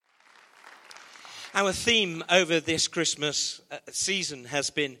Our theme over this Christmas season has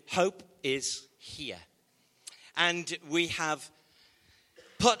been Hope is Here. And we have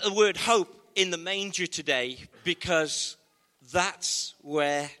put the word hope in the manger today because that's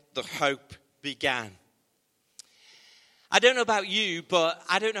where the hope began. I don't know about you, but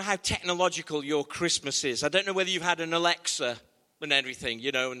I don't know how technological your Christmas is. I don't know whether you've had an Alexa and everything,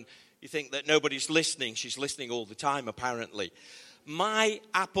 and you think that nobody's listening. She's listening all the time, apparently. My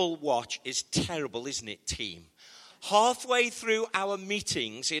Apple Watch is terrible, isn't it, team? Halfway through our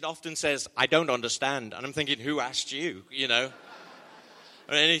meetings, it often says, I don't understand. And I'm thinking, who asked you,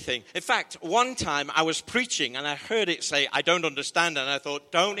 or anything. In fact, one time I was preaching and I heard it say, I don't understand. And I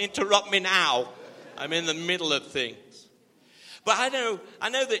thought, don't interrupt me now. I'm in the middle of things. But I know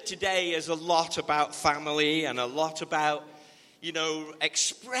that today is a lot about family and a lot about,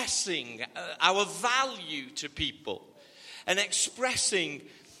 expressing our value to people and expressing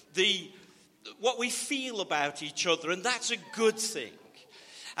what we feel about each other, and that's a good thing.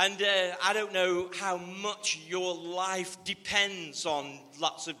 And I don't know how much your life depends on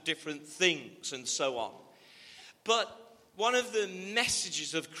lots of different things and so on. But one of the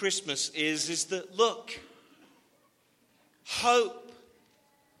messages of Christmas is that, look, hope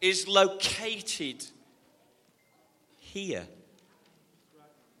is located here.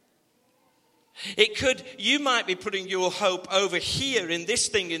 You might be putting your hope over here in this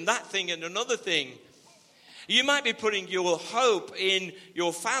thing, in that thing, and another thing. You might be putting your hope in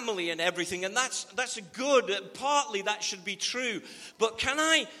your family and everything, and that's a good, partly that should be true. But can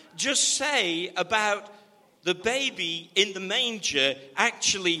I just say about the baby in the manger,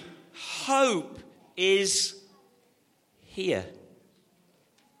 actually, hope is here.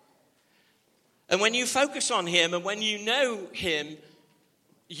 And when you focus on him and when you know him,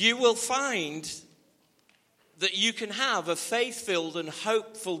 you will find that you can have a faith-filled and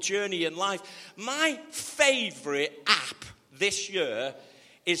hopeful journey in life. My favorite app this year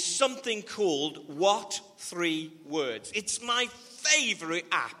is something called What 3 Words. It's my favorite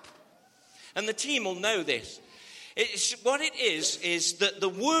app. And the team will know this. What it is that the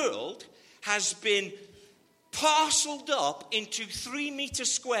world has been parceled up into 3-meter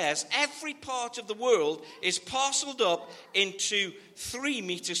squares. Every part of the world is parceled up into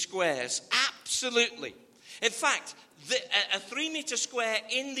 3-meter squares. Absolutely. In fact, a 3-meter square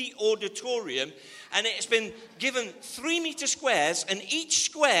in the auditorium, and it's been given 3-meter squares, and each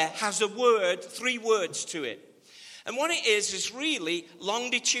square has a word, 3 words to it. And what it is really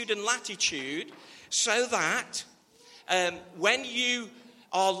longitude and latitude, so that when you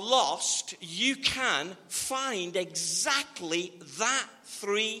are lost, you can find exactly that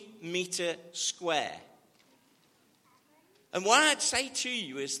 3-meter square. And what I'd say to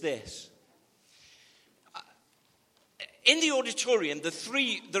you is this. In the auditorium,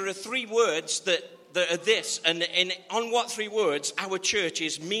 there are 3 words that are this. And on What 3 Words, our church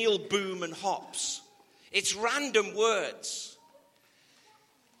is meal, boom, and hops. It's random words.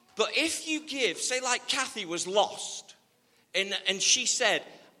 But if you give, say like Kathy was lost, and she said,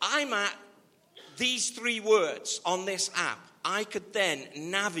 I'm at these 3 words on this app. I could then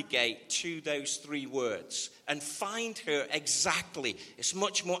navigate to those 3 words and find her exactly. It's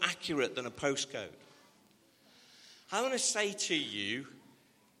much more accurate than a postcode. I want to say to you,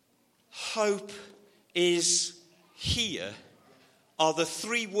 hope is here are the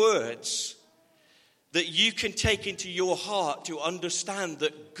 3 words that you can take into your heart to understand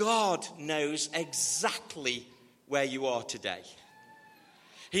that God knows exactly where you are today.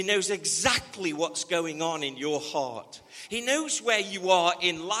 He knows exactly what's going on in your heart. He knows where you are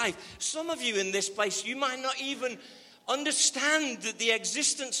in life. Some of you in this place, you might not even understand the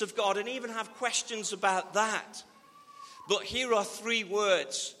existence of God and even have questions about that. But here are 3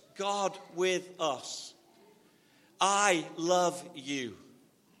 words. God with us. I love you.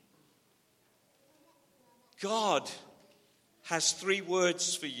 God has 3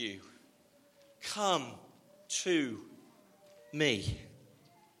 words for you. Come to me.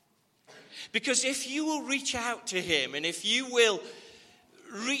 Because if you will reach out to him and if you will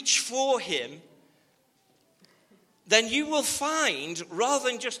reach for him, then you will find, rather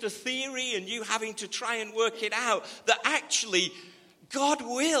than just a theory and you having to try and work it out, that actually God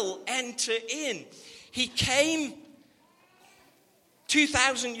will enter in. He came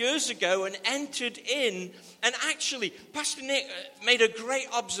 2,000 years ago and entered in. And actually, Pastor Nick made a great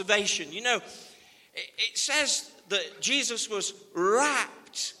observation. It says that Jesus was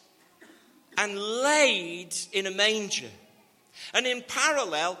wrapped and laid in a manger. And in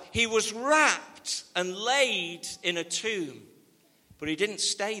parallel, he was wrapped and laid in a tomb. But he didn't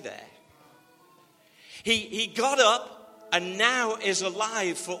stay there. He got up and now is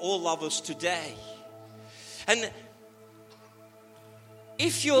alive for all of us today. And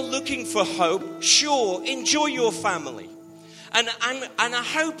if you're looking for hope, sure, enjoy your family. And I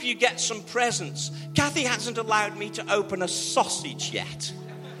hope you get some presents. Kathy hasn't allowed me to open a sausage yet.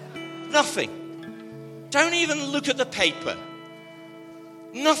 Nothing. Don't even look at the paper.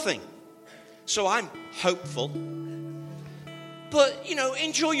 Nothing. So I'm hopeful. But,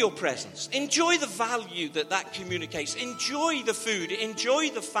 enjoy your presence. Enjoy the value that communicates. Enjoy the food. Enjoy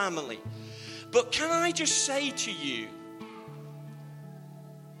the family. But can I just say to you,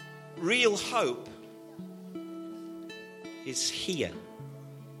 real hope is here.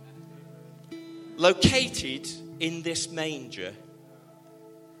 Located in this manger.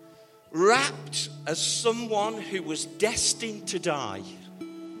 Wrapped as someone who was destined to die.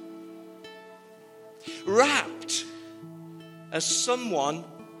 Wrapped as someone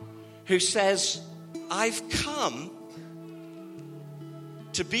who says, I've come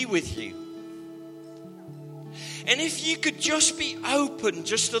to be with you. And if you could just be open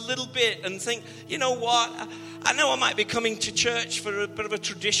just a little bit and think, you know what, I know I might be coming to church for a bit of a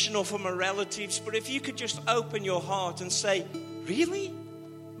tradition or for my relatives, but if you could just open your heart and say, really?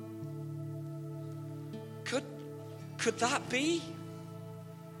 Could that be?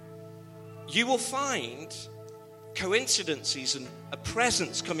 You will find coincidences and a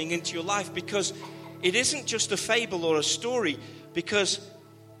presence coming into your life, because it isn't just a fable or a story, because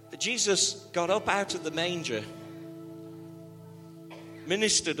Jesus got up out of the manger,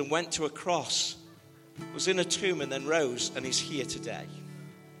 ministered and went to a cross, was in a tomb and then rose and is here today.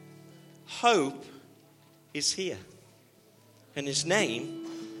 Hope is here, and his name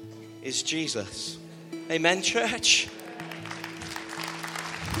is Jesus. Amen, church?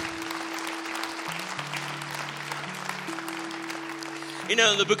 In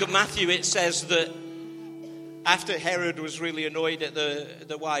the book of Matthew, it says that after Herod was really annoyed at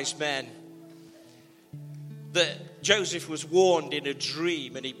the wise men, that Joseph was warned in a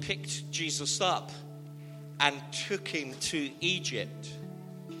dream, and he picked Jesus up and took him to Egypt.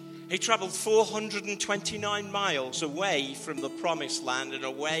 He traveled 429 miles away from the promised land and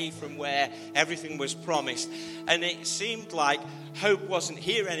away from where everything was promised. And it seemed like hope wasn't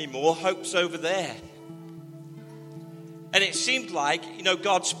here anymore. Hope's over there. And it seemed like,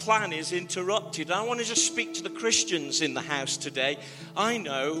 God's plan is interrupted. I want to just speak to the Christians in the house today. I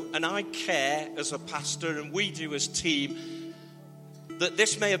know and I care as a pastor, and we do as team, that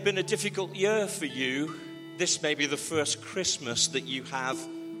this may have been a difficult year for you. This may be the first Christmas that you have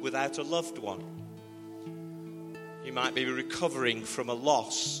without a loved one. You might be recovering from a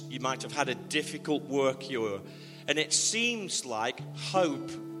loss. You might have had a difficult work year. And it seems like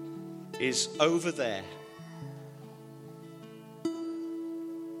hope is over there.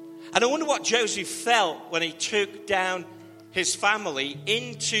 And I wonder what Joseph felt when he took down his family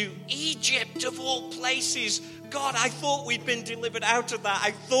into Egypt, of all places. God, I thought we'd been delivered out of that.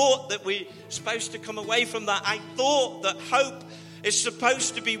 I thought that we're supposed to come away from that. I thought that hope is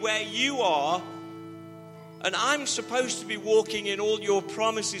supposed to be where you are, and I'm supposed to be walking in all your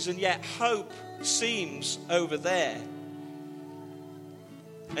promises, and yet hope seems over there.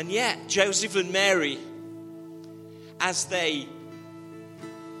 And yet Joseph and Mary, as they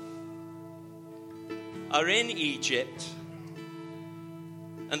are in Egypt,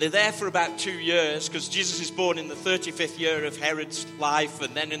 and they're there for about 2 years, because Jesus is born in the 35th year of Herod's life,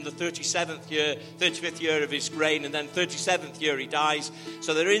 and then in the 35th year of his reign, and then 37th year he dies.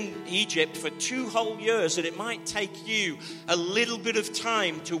 So they're in Egypt for 2 whole years, and it might take you a little bit of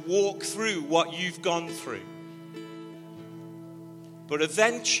time to walk through what you've gone through. But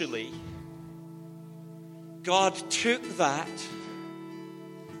eventually, God took that.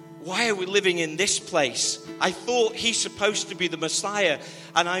 Why are we living in this place? I thought he's supposed to be the Messiah,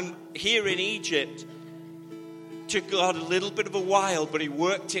 and I'm here in Egypt. Took God a little bit of a while, but he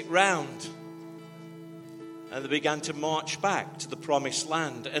worked it round. And they began to march back to the promised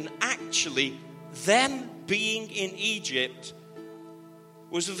land. And actually, them being in Egypt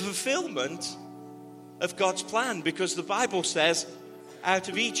was a fulfillment of God's plan, because the Bible says, out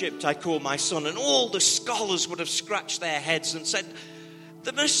of Egypt I call my son. And all the scholars would have scratched their heads and said,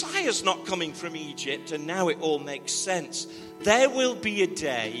 the Messiah's not coming from Egypt. And now it all makes sense. There will be a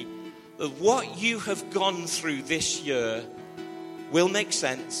day that what you have gone through this year will make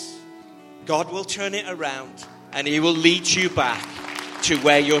sense. God will turn it around, and he will lead you back to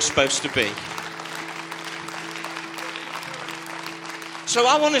where you're supposed to be. So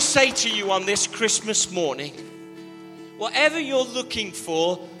I want to say to you on this Christmas morning, whatever you're looking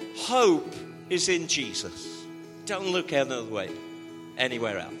for, hope is in Jesus. Don't look another way.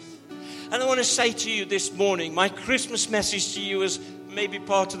 Anywhere else. And I want to say to you this morning, my Christmas message to you as maybe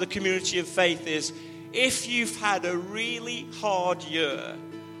part of the community of faith is, if you've had a really hard year,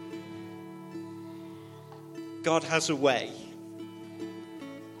 God has a way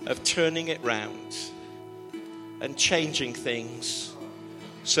of turning it round and changing things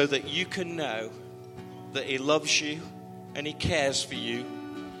so that you can know that he loves you and he cares for you,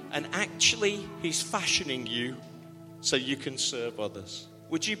 and actually he's fashioning you so you can serve others.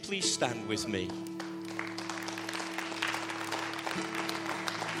 Would you please stand with me?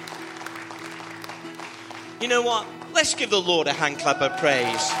 You know what? Let's give the Lord a hand clap of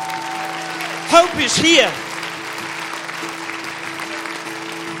praise. Hope is here.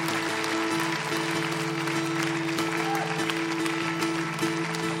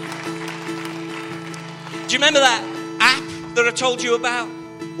 Do you remember that app that I told you about?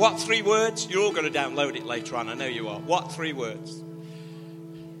 What 3 words? You're all going to download it later on. I know you are. What 3 words?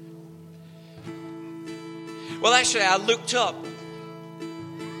 Well, actually, I looked up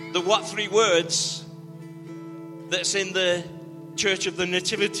the what 3 words that's in the Church of the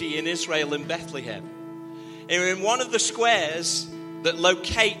Nativity in Israel in Bethlehem. And in one of the squares that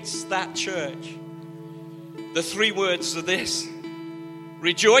locates that church, the 3 words are this: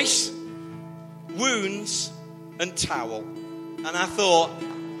 rejoice, wounds, and towel. And I thought,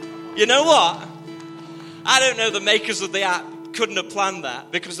 you know what? I don't know, the makers of the app couldn't have planned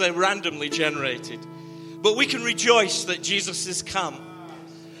that because they're randomly generated. But we can rejoice that Jesus has come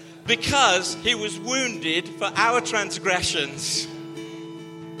because he was wounded for our transgressions.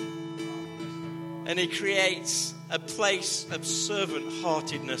 And he creates a place of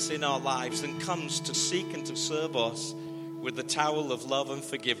servant-heartedness in our lives and comes to seek and to serve us with the towel of love and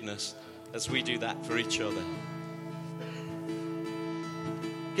forgiveness as we do that for each other.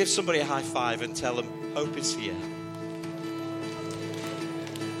 Give somebody a high five and tell them, hope is here.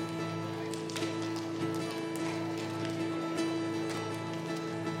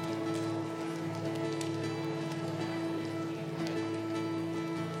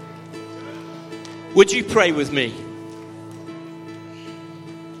 Would you pray with me?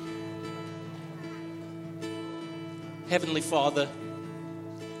 Heavenly Father,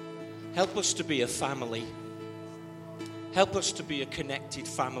 help us to be a family. Help us to be a connected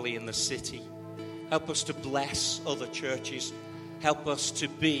family in the city. Help us to bless other churches. Help us to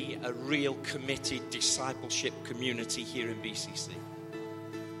be a real committed discipleship community here in BCC.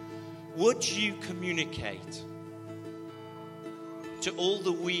 Would you communicate to all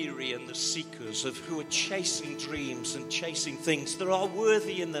the weary and the seekers of who are chasing dreams and chasing things that are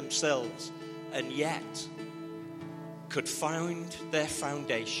worthy in themselves and yet could find their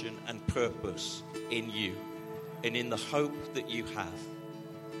foundation and purpose in you and in the hope that you have.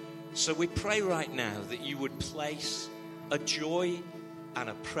 So we pray right now that you would place a joy and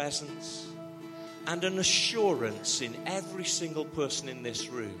a presence and an assurance in every single person in this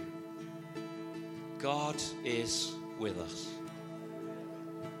room. God is with us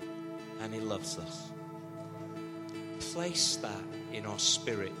and he loves us. Place that in our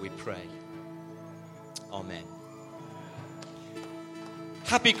spirit, we pray. Amen.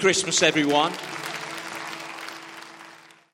 Happy Christmas, everyone.